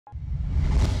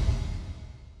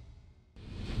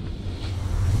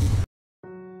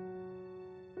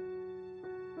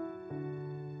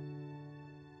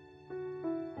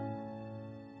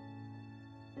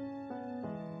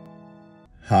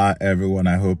Hi everyone,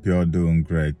 I hope you're doing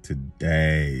great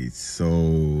today.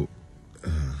 So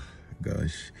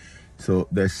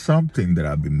there's something that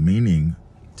I've been meaning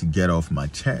to get off my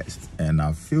chest, and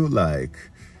I feel like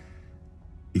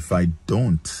if I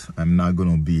don't, I'm not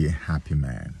gonna be a happy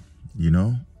man, you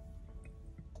know?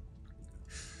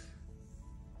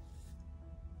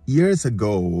 Years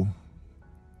ago,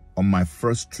 on my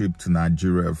first trip to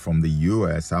Nigeria from the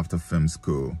US after film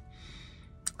school,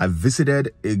 I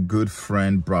visited a good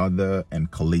friend, brother,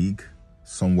 and colleague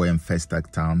somewhere in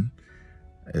Festac Town,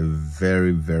 a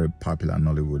very, very popular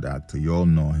Nollywood actor. You all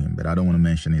know him, but I don't want to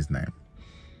mention his name.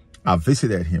 I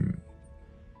visited him.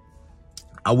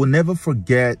 I will never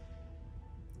forget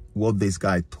what this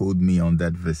guy told me on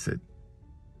that visit.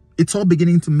 It's all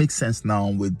beginning to make sense now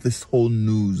with this whole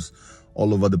news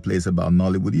all over the place about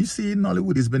Nollywood. You see,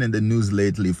 Nollywood has been in the news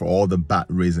lately for all the bad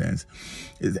reasons.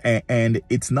 And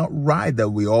it's not right that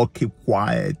we all keep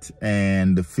quiet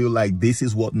and feel like this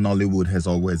is what Nollywood has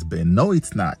always been. No,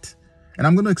 it's not. And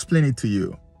I'm going to explain it to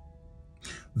you.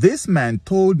 This man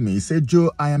told me, he said,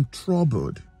 Joe, I am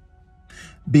troubled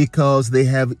because they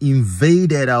have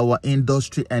invaded our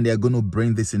industry and they're going to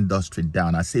bring this industry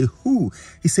down. I say, who?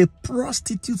 He said,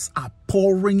 prostitutes are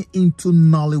pouring into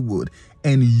Nollywood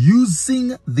and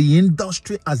using the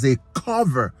industry as a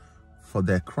cover for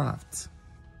their craft.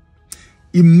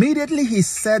 Immediately he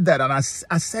said that, and I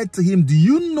said to him, do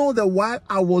you know that while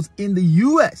I was in the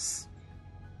US,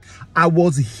 I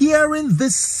was hearing the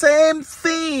same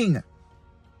thing?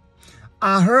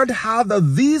 I heard how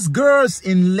these girls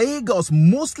in Lagos,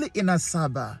 mostly in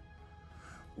Asaba,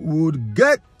 would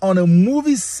get on a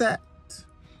movie set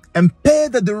and pay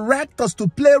the directors to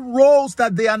play roles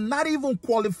that they are not even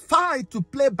qualified to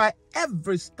play by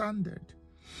every standard.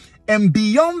 And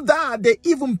beyond that, they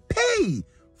even pay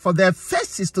for their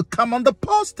faces to come on the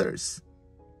posters.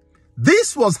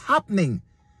 This was happening,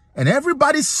 and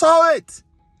everybody saw it.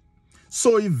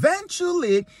 So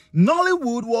eventually,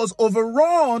 Nollywood was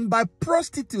overrun by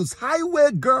prostitutes,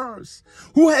 highway girls,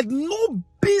 who had no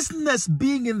business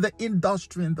being in the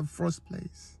industry in the first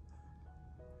place.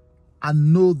 I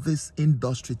know this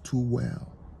industry too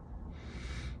well.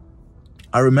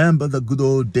 I remember the good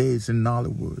old days in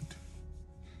Nollywood.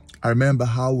 I remember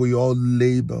how we all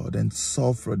labored and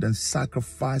suffered and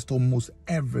sacrificed almost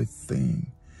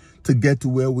everything to get to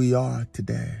where we are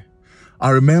today.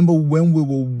 I remember when we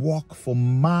would walk for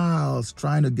miles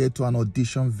trying to get to an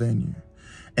audition venue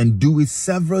and do it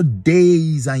several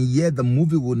days, and yet the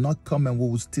movie would not come, and we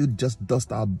would still just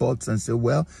dust our butts and say,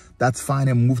 well, that's fine,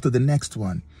 and move to the next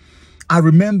one. I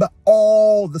remember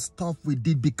all the stuff we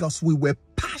did because we were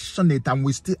passionate, and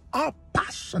we still are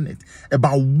passionate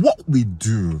about what we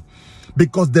do,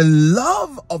 because the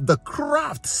love of the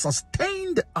craft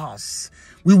sustained us.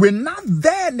 We were not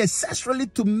there necessarily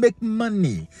to make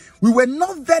money. We were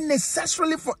not there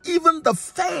necessarily for even the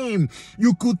fame.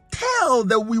 You could tell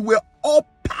that we were all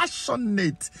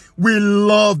passionate. We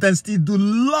loved and still do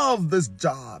love this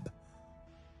job.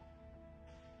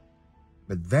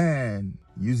 But then,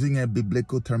 using a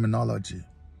biblical terminology,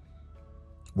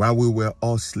 while we were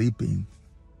all sleeping,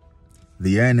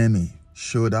 the enemy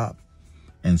showed up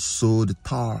and sowed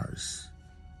tares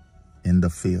in the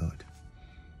field.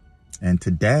 And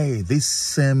today, these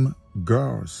same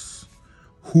girls,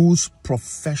 whose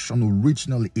profession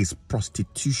originally is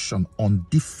prostitution on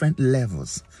different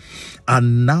levels, are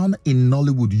now in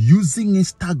Nollywood using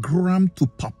Instagram to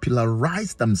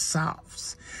popularize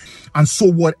themselves. And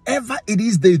so whatever it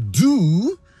is they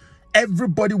do,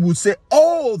 everybody will say,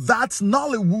 oh, that's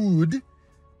Nollywood.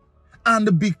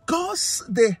 And because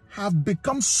they have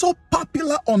become so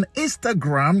popular on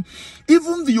Instagram,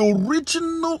 even the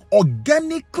original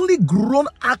organically grown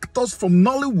actors from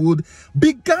Nollywood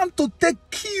began to take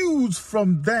cues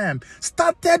from them,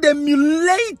 started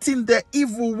emulating their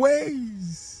evil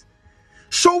ways,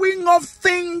 showing off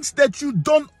things that you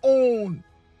don't own,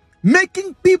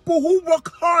 making people who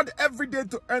work hard every day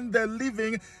to earn their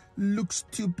living look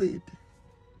stupid.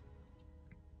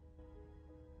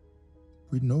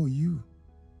 We know you.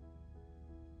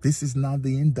 This is not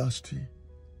the industry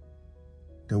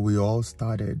that we all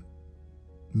started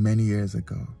many years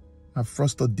ago. My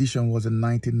first audition was in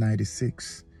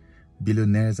 1996.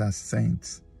 Billionaires are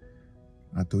Saints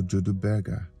at Ojodu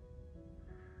Berger,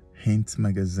 Hint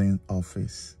Magazine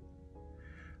office.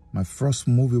 My first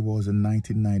movie was in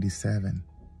 1997.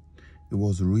 It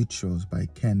was Rituals by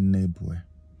Ken Nebwe.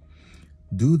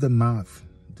 Do the math,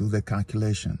 do the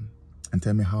calculation, and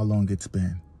tell me how long it's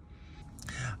been.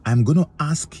 I'm going to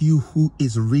ask you who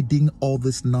is reading all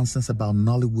this nonsense about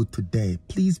Nollywood today.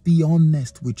 Please be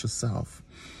honest with yourself.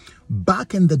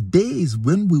 Back in the days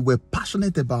when we were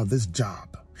passionate about this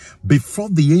job, Before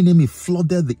the enemy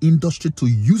flooded the industry to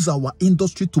use our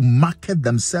industry to market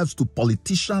themselves to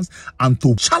politicians and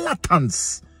to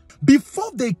charlatans.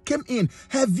 Before they came in,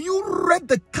 have you read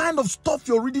the kind of stuff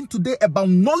you're reading today about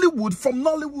Nollywood from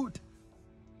Nollywood?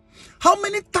 How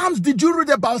many times did you read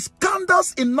about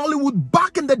scandals in Nollywood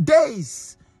back in the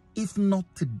days, if not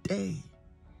today?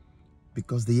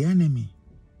 Because the enemy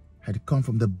had come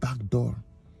from the back door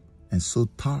and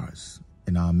sowed tares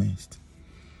in our midst.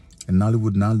 And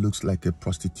Nollywood now looks like a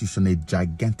prostitution, a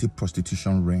gigantic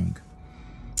prostitution ring,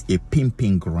 a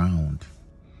pimping ground.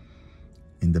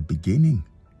 In the beginning,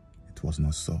 it was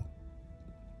not so.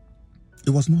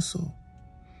 It was not so.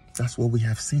 That's what we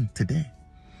have seen today.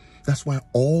 That's why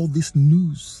all this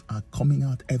news are coming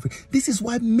out This is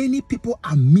why many people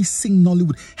are missing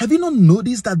Nollywood. Have you not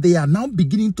noticed that they are now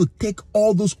beginning to take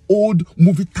all those old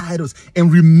movie titles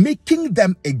and remaking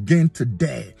them again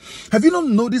today? Have you not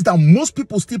noticed that most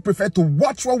people still prefer to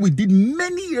watch what we did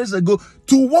many years ago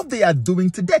to what they are doing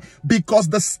today? Because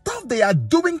the stuff they are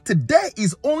doing today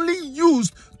is only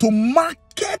used to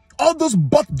market all those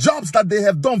butt jobs that they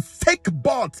have done. Fake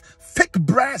butt, fake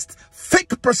breast,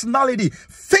 fake personality,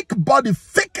 fake body,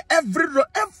 fake every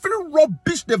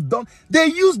rubbish they've done. They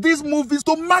use these movies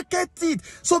to market it.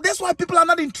 So that's why people are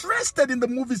not interested in the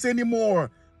movies anymore.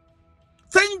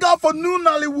 Thank God for new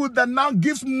Nollywood that now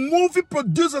gives movie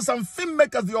producers and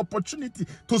filmmakers the opportunity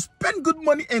to spend good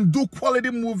money and do quality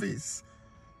movies.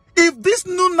 If this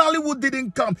new Nollywood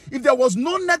didn't come, if there was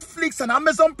no Netflix and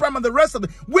Amazon Prime and the rest of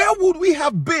it, where would we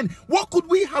have been? What could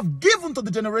we have given to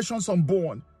the generations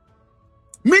unborn?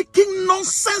 Making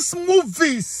nonsense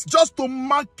movies just to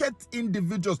market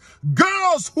individuals.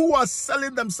 Girls who are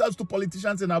selling themselves to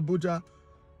politicians in Abuja.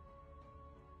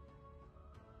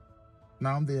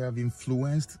 Now they have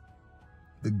influenced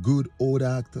the good old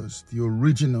actors, the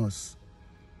originals,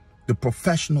 the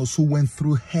professionals who went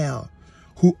through hell,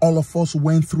 who all of us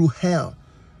went through hell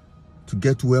to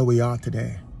get to where we are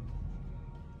today.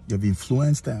 They've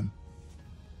influenced them.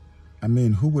 I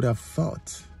mean, who would have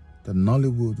thought that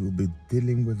Nollywood will be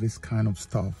dealing with this kind of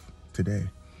stuff today?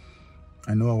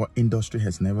 I know our industry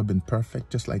has never been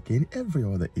perfect, just like in every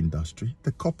other industry.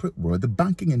 The corporate world, the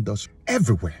banking industry,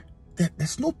 everywhere.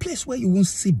 There's no place where you won't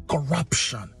see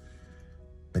corruption.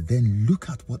 But then look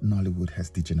at what Nollywood has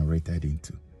degenerated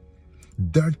into.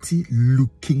 Dirty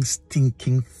looking,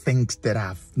 stinking things that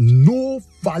have no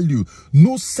value,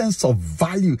 no sense of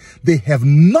value. They have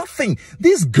nothing.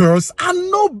 These girls are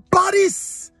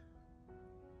nobodies.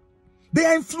 They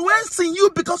are influencing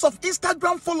you because of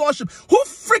Instagram followership. Who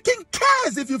freaking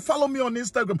cares if you follow me on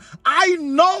Instagram? I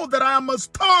know that I am a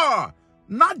star.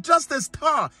 Not just a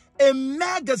star, a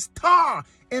mega star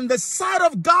in the sight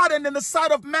of God and in the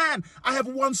sight of man. I have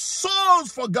won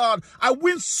souls for God. I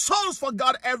win souls for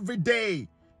God every day.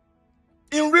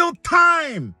 In real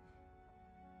time.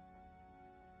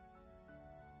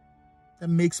 That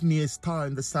makes me a star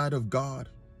in the sight of God.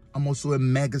 I'm also a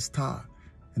mega star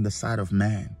in the sight of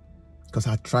man. Because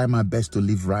I try my best to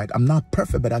live right. I'm not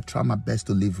perfect, but I try my best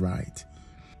to live right.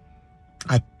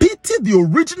 I pity the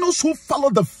originals who follow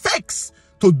the fakes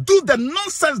to do the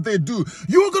nonsense they do.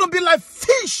 You're going to be like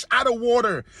fish out of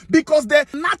water because their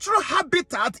natural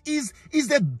habitat is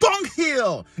the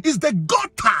dunghill, is the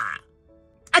gutter.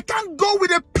 I can't go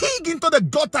with a pig into the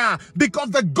gutter because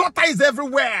the gutter is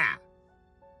everywhere.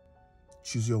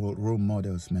 Choose your role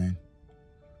models, man.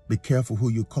 Be careful who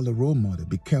you call a role model.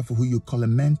 Be careful who you call a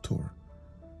mentor.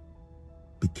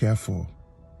 Be careful.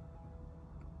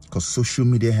 Because social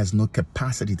media has no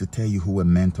capacity to tell you who a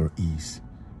mentor is.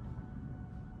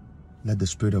 Let the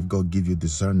Spirit of God give you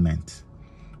discernment.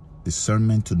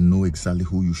 Discernment to know exactly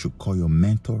who you should call your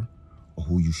mentor or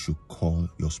who you should call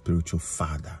your spiritual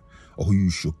father or who you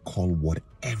should call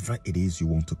whatever it is you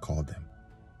want to call them.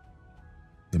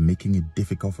 They're making it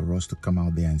difficult for us to come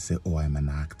out there and say, oh, I'm an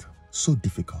actor. So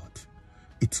difficult.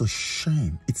 It's a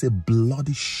shame. It's a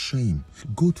bloody shame.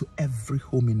 Go to every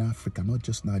home in Africa, not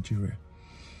just Nigeria.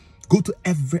 Go to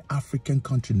every African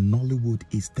country, Nollywood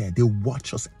is there. They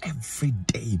watch us every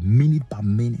day, minute by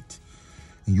minute.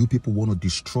 And you people want to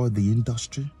destroy the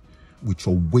industry with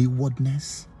your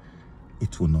waywardness?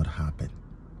 It will not happen.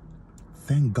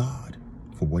 Thank God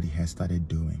for what he has started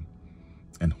doing.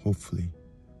 And hopefully,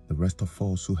 the rest of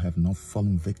us who have not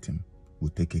fallen victim will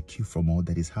take a cue from all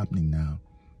that is happening now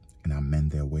and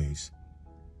amend their ways.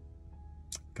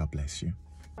 God bless you.